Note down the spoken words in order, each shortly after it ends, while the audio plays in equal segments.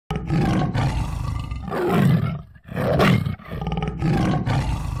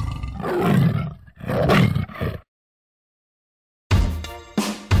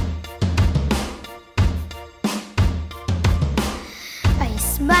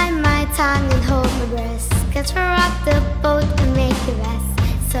bite my tongue and hold my breath. Catch her up the boat and make it rest.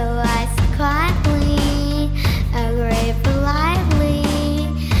 So I said quietly, agree politely,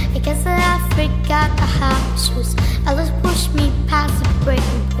 I guess that I forgot I have shoes. Alice pushed me past the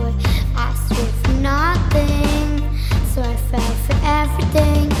breaking point.